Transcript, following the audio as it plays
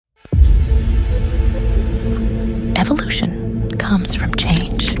comes from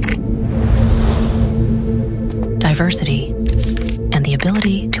change, diversity, and the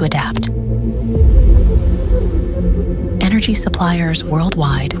ability to adapt. Energy suppliers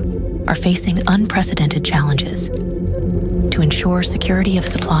worldwide are facing unprecedented challenges to ensure security of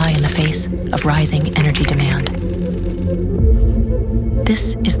supply in the face of rising energy demand.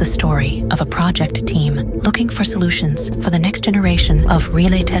 This is the story of a project team looking for solutions for the next generation of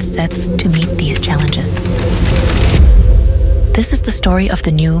relay test sets to meet these challenges. This is the story of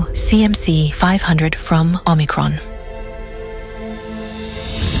the new CMC 500 from OMICRON.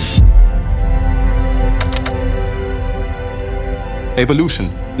 Evolution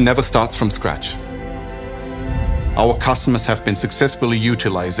never starts from scratch. Our customers have been successfully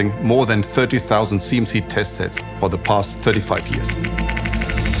utilizing more than 30,000 CMC test sets for the past 35 years.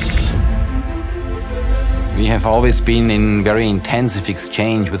 We have always been in very intensive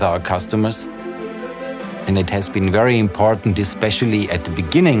exchange with our customers. And it has been very important, especially at the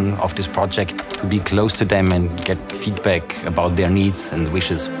beginning of this project, to be close to them and get feedback about their needs and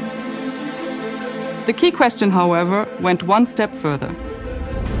wishes. The key question, however, went one step further.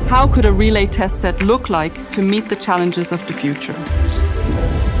 How could a relay test set look like to meet the challenges of the future?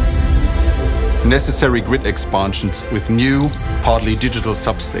 Necessary grid expansions with new, partly digital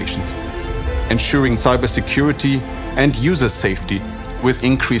substations, ensuring cybersecurity and user safety with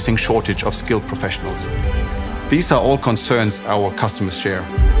increasing shortage of skilled professionals. These are all concerns our customers share.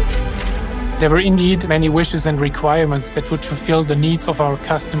 There were indeed many wishes and requirements that would fulfill the needs of our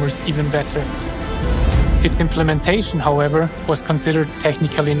customers even better. Its implementation, however, was considered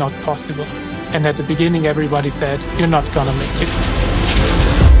technically not possible. And at the beginning everybody said, "You're not gonna make it."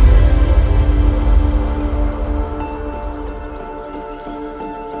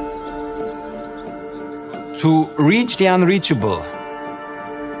 To reach the unreachable,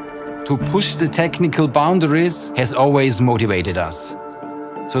 to push the technical boundaries has always motivated us.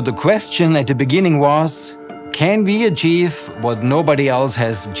 So the question at the beginning was, can we achieve what nobody else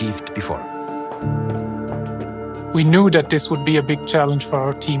has achieved before? We knew that this would be a big challenge for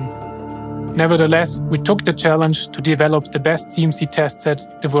our team. Nevertheless, we took the challenge to develop the best CMC test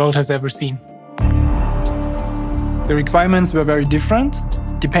set the world has ever seen. The requirements were very different,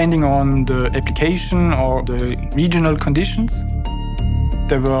 depending on the application or the regional conditions.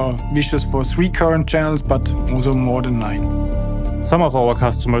 There were wishes for 3 current channels, but also more than 9. Some of our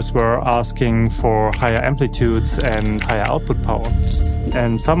customers were asking for higher amplitudes and higher output power.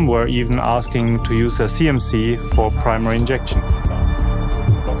 And some were even asking to use a CMC for primary injection.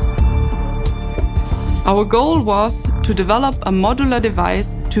 Our goal was to develop a modular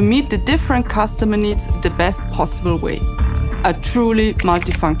device to meet the different customer needs the best possible way. A truly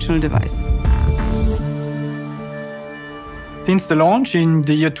multifunctional device. Since the launch in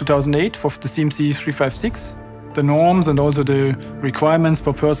the year 2008 of the CMC 356, the norms and also the requirements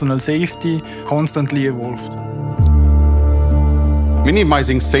for personal safety constantly evolved.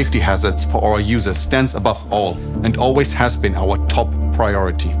 Minimizing safety hazards for our users stands above all and always has been our top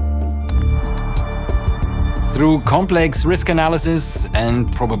priority. Through complex risk analysis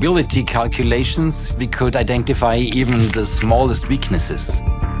and probability calculations, we could identify even the smallest weaknesses.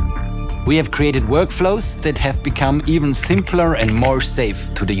 We have created workflows that have become even simpler and more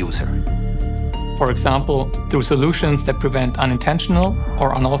safe to the user. For example, through solutions that prevent unintentional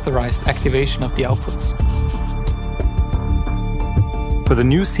or unauthorized activation of the outputs. For the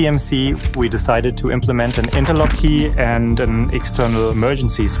new CMC, we decided to implement an interlock key and an external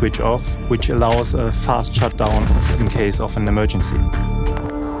emergency switch off, which allows a fast shutdown in case of an emergency.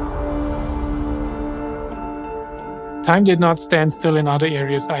 Time did not stand still in other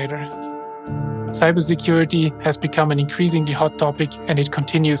areas either. Cybersecurity has become an increasingly hot topic, and it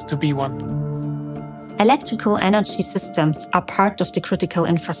continues to be one. Electrical energy systems are part of the critical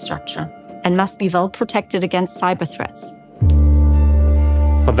infrastructure and must be well protected against cyber threats.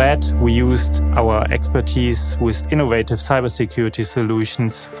 For that, we used our expertise with innovative cybersecurity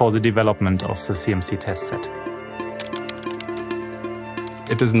solutions for the development of the CMC test set.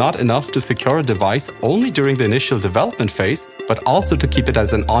 It is not enough to secure a device only during the initial development phase, but also to keep it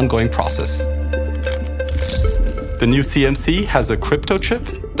as an ongoing process. The new CMC has a crypto chip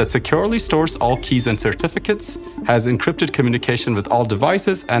that securely stores all keys and certificates, has encrypted communication with all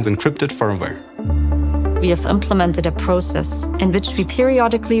devices, and encrypted firmware. We have implemented a process in which we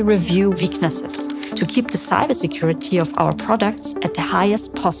periodically review weaknesses to keep the cybersecurity of our products at the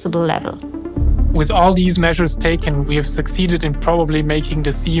highest possible level. With all these measures taken, we have succeeded in probably making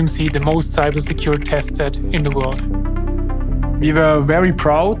the CMC the most cybersecure test set in the world. We were very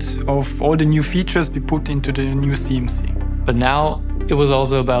proud of all the new features we put into the new CMC. But now it was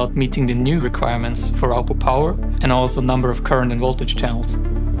also about meeting the new requirements for output power and also number of current and voltage channels.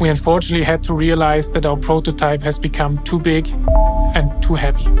 We unfortunately had to realize that our prototype has become too big and too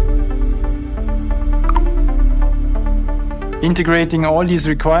heavy. Integrating all these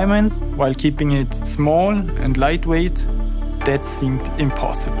requirements while keeping it small and lightweight, that seemed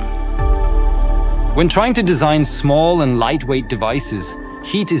impossible. When trying to design small and lightweight devices,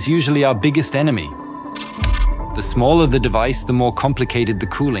 heat is usually our biggest enemy. The smaller the device, the more complicated the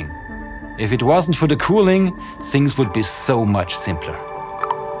cooling. If it wasn't for the cooling, things would be so much simpler.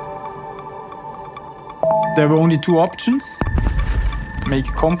 There were only two options: make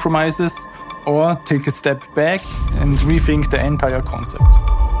compromises or take a step back and rethink the entire concept.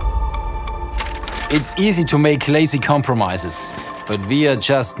 It's easy to make lazy compromises, but we are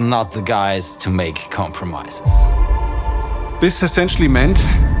just not the guys to make compromises. This essentially meant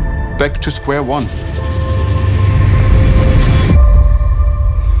back to square one.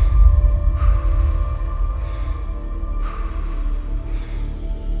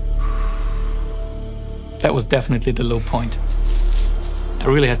 That was definitely the low point. I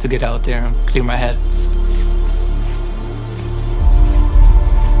really had to get out there and clear my head.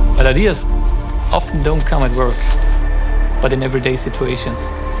 But ideas often don't come at work, but in everyday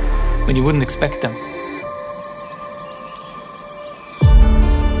situations, when you wouldn't expect them.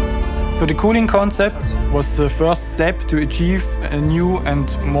 So the cooling concept was the first step to achieve a new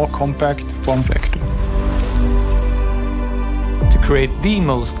and more compact form factor. To create the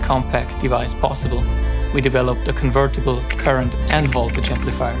most compact device possible, we developed a convertible current and voltage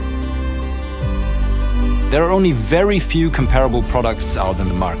amplifier. There are only very few comparable products out in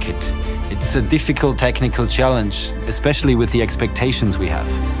the market. It's a difficult technical challenge, especially with the expectations we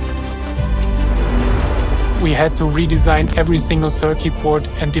have. We had to redesign every single circuit board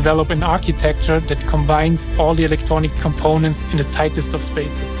and develop an architecture that combines all the electronic components in the tightest of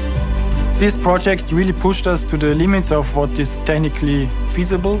spaces. This project really pushed us to the limits of what is technically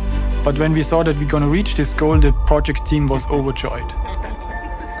feasible, but when we saw that we're going to reach this goal, the project team was overjoyed.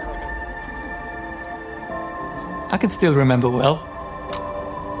 I can still remember well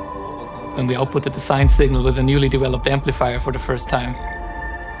when we outputted the sign signal with a newly developed amplifier for the first time.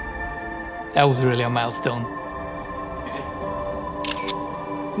 That was really a milestone.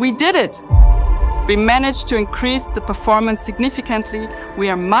 We did it! We managed to increase the performance significantly, we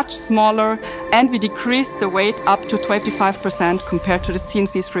are much smaller, and we decreased the weight up to 25% compared to the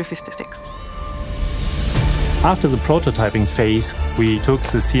CNC 356. After the prototyping phase, we took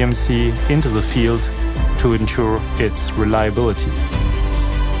the CMC into the field to ensure its reliability.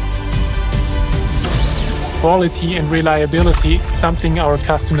 Quality and reliability is something our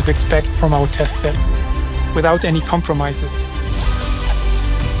customers expect from our test sets, without any compromises.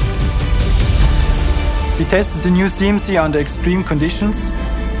 We tested the new CMC under extreme conditions: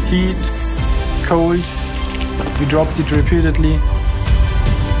 heat, cold. We dropped it repeatedly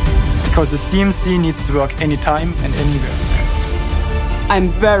because the CMC needs to work anytime and anywhere. I'm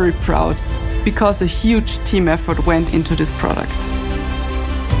very proud because a huge team effort went into this product.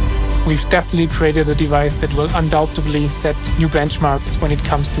 We've definitely created a device that will undoubtedly set new benchmarks when it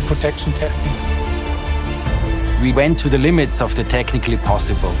comes to protection testing. We went to the limits of the technically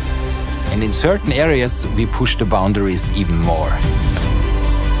possible, and in certain areas we pushed the boundaries even more.